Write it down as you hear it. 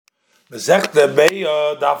Mesechta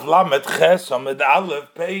Beya Daf Lamed Ches Amid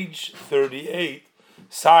Aleph, page 38,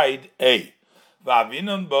 side A.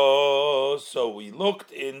 Vavinan Bo. So we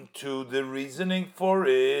looked into the reasoning for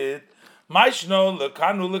it. Maishno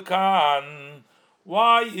lekanu lekan.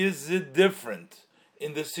 Why is it different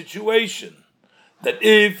in the situation that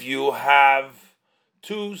if you have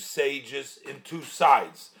two sages in two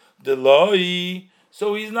sides, the loi,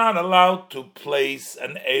 so he's not allowed to place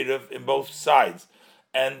an erev in both sides,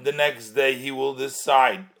 and the next day he will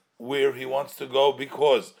decide where he wants to go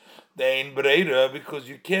because they ain't breira, because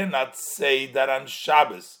you cannot say that on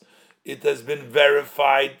Shabbos it has been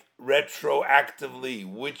verified retroactively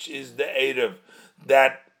which is the erev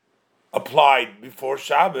that applied before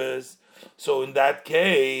Shabbos. So in that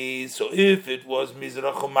case, so if it was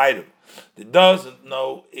Mizrach Umayrim, that doesn't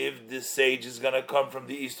know if the sage is going to come from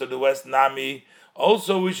the east or the west, Nami,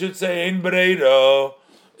 also we should say Ein Bereiro,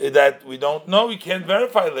 that we don't know, we can't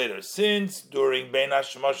verify later, since during Bein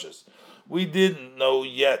HaShemoshes we didn't know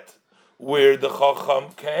yet where the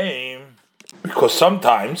Chacham came, because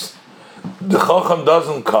sometimes the Chacham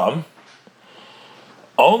doesn't come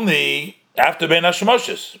only after Bein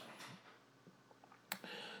HaShemoshes.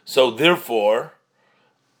 So therefore,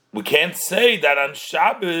 we can't say that on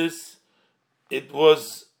Shabbos it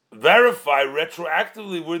was verified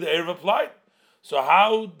retroactively where the Erev applied. So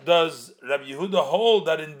how does Rabbi Yehuda hold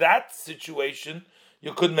that in that situation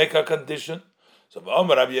you could make a condition? So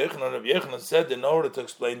Rabbi Yochanan said, in order to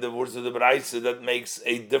explain the words of the Braisa, that makes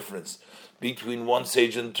a difference between one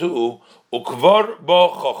sage and two, ukvar bo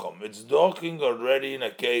chacham. It's talking already in a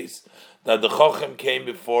case that the chacham came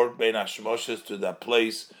before Bein HaShemoshes to that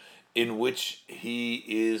place in which he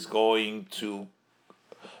is going to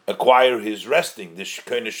acquire his resting, the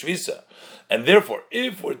Shekona Shvisa. And therefore,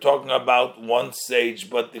 if we're talking about one sage,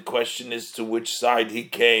 but the question is to which side he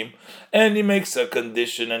came, and he makes a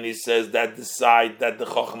condition and he says that the side that the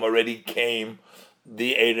Chacham already came,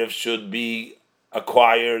 the Erev should be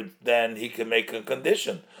acquired, then he can make a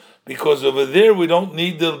condition. Because over there we don't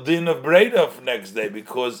need the din of Breda for next day,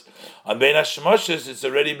 because on Bein HaShemoshes it's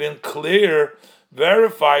already been clear,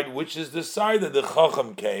 verified which is the side that the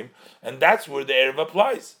Chacham came, and that's where the Erev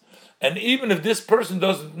applies. And even if this person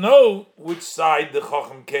doesn't know which side the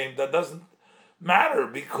Chacham came, that doesn't matter,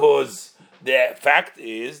 because the fact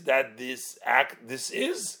is that this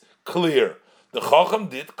is clear. The Chacham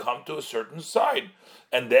did come to a certain side,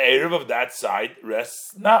 and the Erev of that side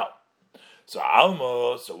rests now.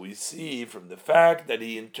 So we see from the fact that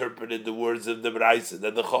he interpreted the words of the Braisa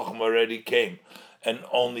that the Chacham already came, and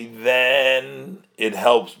only then it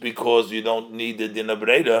helps because you don't need the din of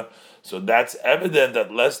Breda. So that's evident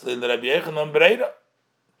that Leslie Rabbi Yochanan Breda,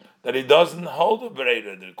 that he doesn't hold a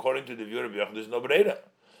Breda. According to the view of Rabbi Yochanan, there's no Breda,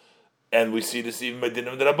 and we see this even by din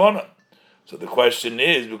of the Rabbanan. So the question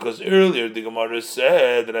is, because earlier the Gemara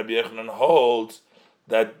said that Rabbi Yochanan holds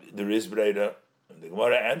that there is Breda, and the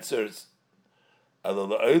Gemara answers, Rabbi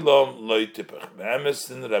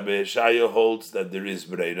Yeshaya holds that there is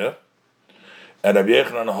Breda, and Rabbi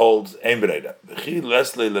Yochanan holds ein Breda.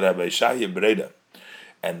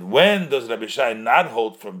 And when does Rabbi Yeshaya not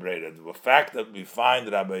hold from Breda? The fact that we find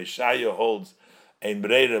Rabbi Yeshaya holds ein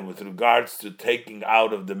Breda with regards to taking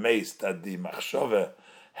out of the mace, that the machshove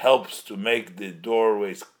helps to make the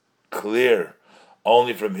doorways clear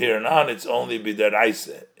only from here and on, it's only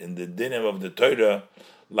b'deraisa. In the dinim of the Torah,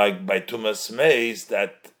 like by Tumas Meis,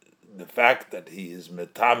 that the fact that he is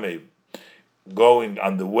metame, going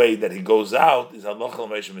on the way that he goes out, is halacha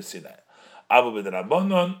l'meisha mesinai. Abu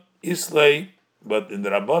b'derabbanon islay, but in the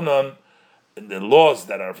Rabbanon, in the laws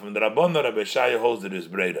that are from the Rabbanon, Rabbi Yeshaya holds it is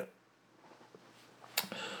Breda.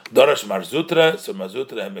 Dorash Marzutra, so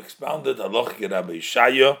Marzutra have expounded halacha Rabbi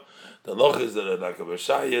Yeshaya. The halacha is that like Rabbi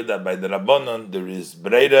Yeshaya, that by the Rabbanon there is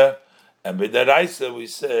Breda, and by the Raisa we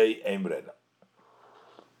say ein Breda.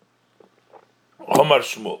 Omar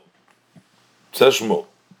Shmuel, says Shmuel,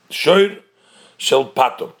 Shoir Shel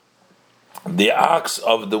Patum, the ox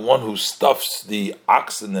of the one who stuffs the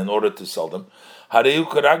oxen in order to sell them, Hareu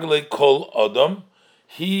Karagle Kol Adam,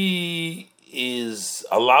 he is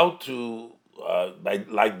allowed to,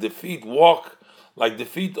 like the feet, walk like the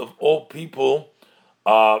feet of all people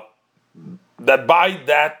that buy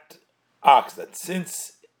that ox, that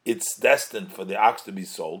since it's destined for the ox to be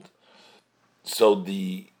sold, so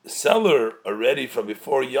the seller already from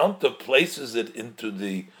before Yom Tov places it into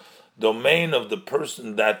the domain of the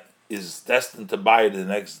person that is destined to buy it the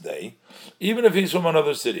next day, even if he's from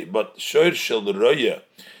another city. But Shoir Shel Roya,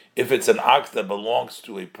 if it's an ox that belongs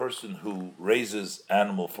to a person who raises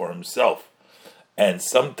animal for himself, and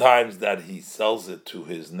sometimes that he sells it to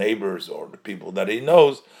his neighbors or the people that he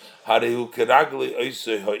knows,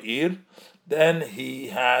 then he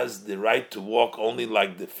has the right to walk only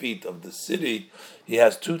like the feet of the city. He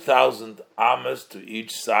has 2,000 amas to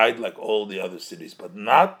each side, like all the other cities, but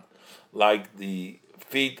not like the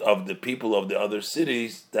feet of the people of the other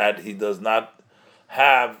cities that he does not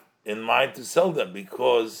have in mind to sell them,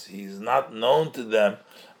 because he's not known to them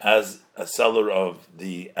as a seller of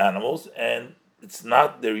the animals, and it's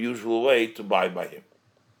not their usual way to buy by him.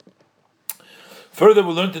 Further,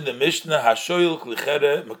 we learned in the Mishnah, Hashoyil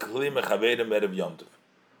Klichere Mekli Mechaveda Erev Yom Tov.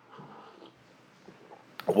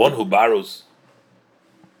 One who borrows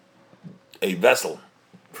a vessel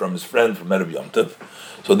from his friend from Erev Yom Tov,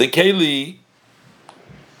 so the keli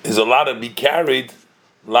is allowed to be carried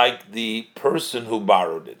like the person who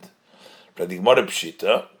borrowed it. That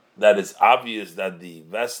it's obvious that the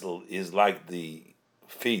vessel is like the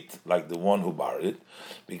feet, like the one who borrowed it,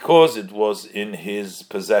 because it was in his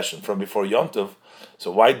possession from before Yom Tov.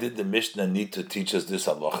 So why did the Mishnah need to teach us this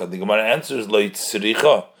halacha? The Gemara answers, we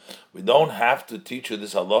don't have to teach you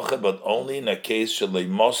this halacha, but only in a case he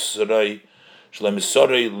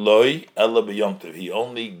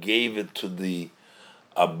only gave it to the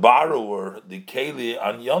borrower, the keli,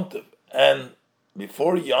 on Yom Tov. And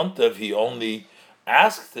before Yom Tov, he only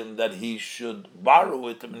asked him that he should borrow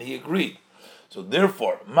it, and he agreed. So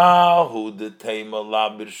therefore, you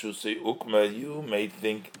may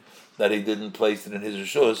think that he didn't place it in his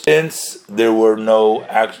rishus, since there were no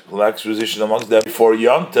actual acquisition amongst them before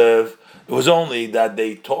Yom Tov. It was only that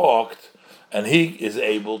they talked, and he is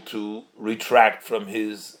able to retract from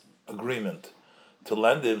his agreement to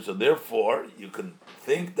lend him. So therefore, you can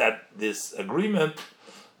think that this agreement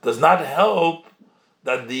does not help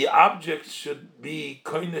that the object should be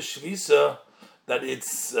koine shvisa, that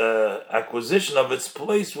its acquisition of its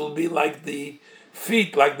place will be like the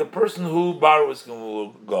feet, like the person who borrows will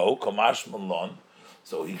go, kamash malon.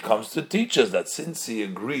 So he comes to teach us that since he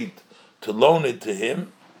agreed to loan it to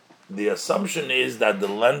him, the assumption is that the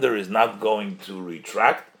lender is not going to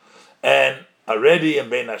retract, and already in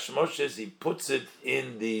Bein Hashmoshes he puts it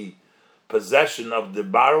in the possession of the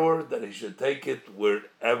borrower, that he should take it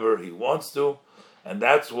wherever he wants to, and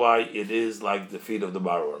that's why it is like the feet of the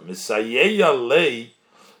borrower. Misayeya lei.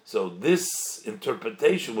 So this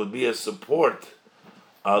interpretation would be a support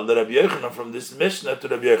the Rabbi Yochanan from this Mishnah to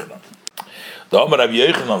Rabbi Yochanan. The Omer Rabbi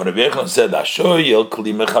Yochanan said, Ashoyel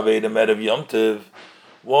kli mechavedim erev Yom Tov,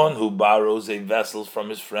 one who borrows a vessel from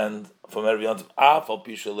his friend from Erev Yom Tov, af al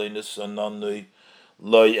pi shalei nisonanui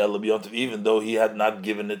loy el Yom Tov, even though he had not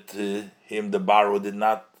given it to him, the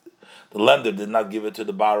lender did not give it to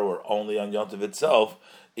the borrower only on Yom Tov itself.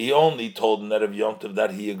 He only told Erev Yom Tov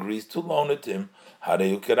that he agrees to loan it to him.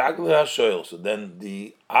 So then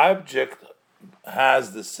the object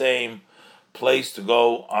has the same place to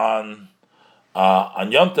go on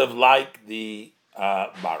Yom Tov like the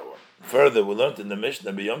borrower. Further, we learned in the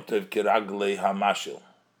Mishnah, Yom Tov kiragle hamashil,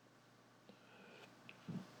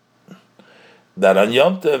 that on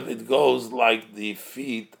Yom Tov it goes like the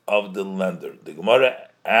feet of the lender. The Gemara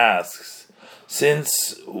asks,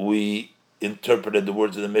 since we interpreted the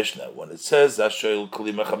words of the Mishnah, when it says that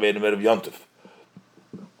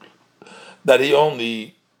he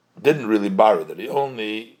only didn't really borrow, that he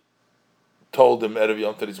only told him Erev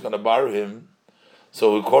Yom Tov he's going to borrow him.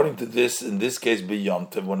 So according to this, in this case, B'Yom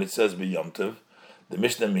Tov, when it says B'Yom Tov, the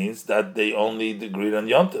Mishnah means that they only agreed on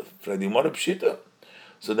Yom Tov.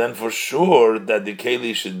 So then for sure that the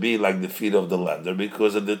keli should be like the feet of the lender,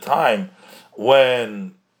 because at the time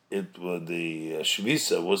when it was the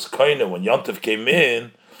Shvisa was kind of, when Yom Tov came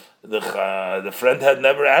in, the friend had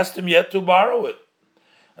never asked him yet to borrow it.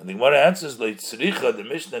 And the Gemara answers, the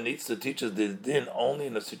Mishnah needs to teach us this din only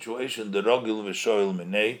in a situation, the Rogil V'Shoil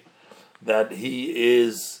Minei, that he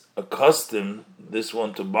is accustomed, this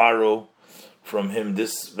one, to borrow from him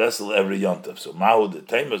this vessel every Yom Tov. So Mahu the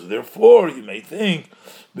Tamas, therefore you may think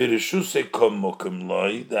that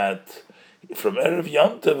from Erev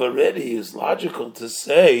Yom Tov already is logical to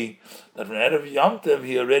say that from Erev Yom Tov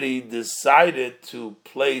he already decided to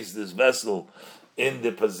place this vessel in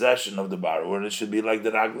the possession of the borrower, and it should be like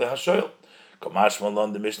the Ragle HaShoyel. Kamash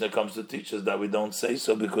Malon, the Mishnah comes to teach us that we don't say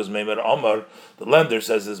so, because Meimer Omar, the lender,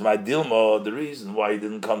 says is my dilma. The reason why he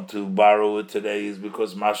didn't come to borrow it today is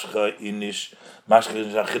because Mashcha Inish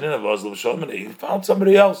he found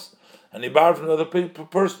somebody else and he borrowed from another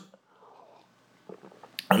person,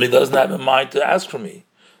 and he doesn't have in mind to ask for me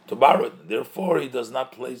to borrow it. Therefore, he does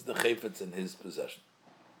not place the chayfetz in his possession.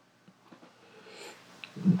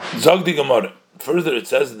 Zog di Gemara. Further, it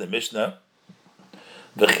says in the Mishnah,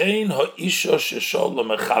 same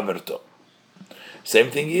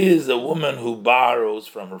thing is a woman who borrows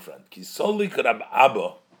from her friend. Kisoli Rab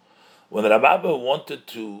Abba, When Rababa wanted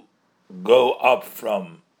to go up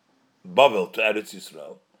from Bavel to Eretz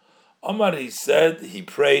Yisrael, Omar, he said, he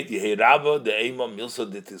prayed, Yehi Rabba, the Eima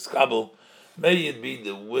Milsa de Tiskabel, may it be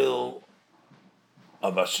the will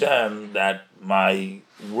of Hashem that my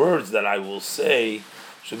words that I will say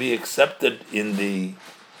should be accepted in the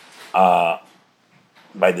by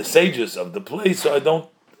the sages of the place, so I don't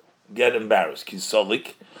get embarrassed.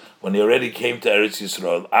 Kisolik, when he already came to Eretz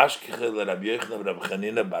Yisrael, Ashkechel Rabbi Yochanan Rabbi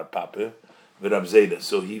Chanina Bar Papa v'Rab Zeda.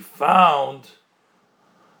 So he found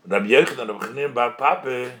Rabbi Yochanan Rabbi Chanina Bar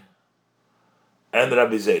Papa and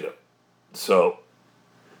Rabbi Zeda. So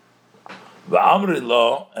the Amri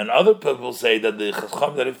law and other people say that the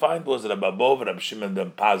Chacham that he found was Rabbi Bov, Rabbi Shimon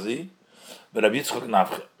ben Pazi, Rabbi Yitzchak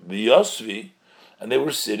Nafche, Yosvi, and they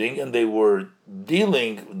were sitting and they were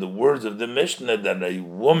dealing with the words of the Mishnah that a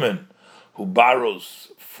woman who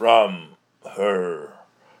borrows from her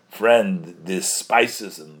friend these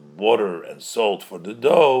spices and water and salt for the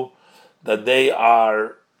dough, that they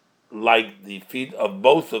are like the feet of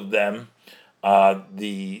both of them,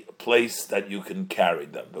 the place that you can carry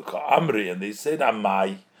them. Because Amri, and they said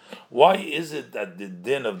Amai, why is it that the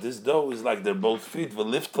din of this dough is like they're both feet?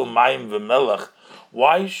 V'liftel mayim v'melach.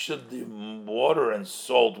 Why should the water and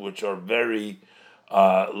salt, which are very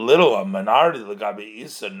little, a minority, l'gabi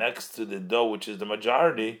isa, next to the dough, which is the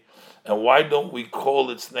majority, and why don't we call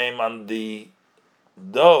its name on the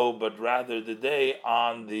dough, but rather the day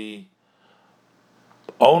on the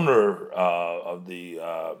owner of the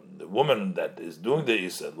woman that is doing the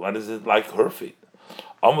isa? Why is it like her feet?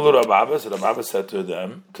 Amr Rababa, so Rababa said to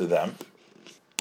them,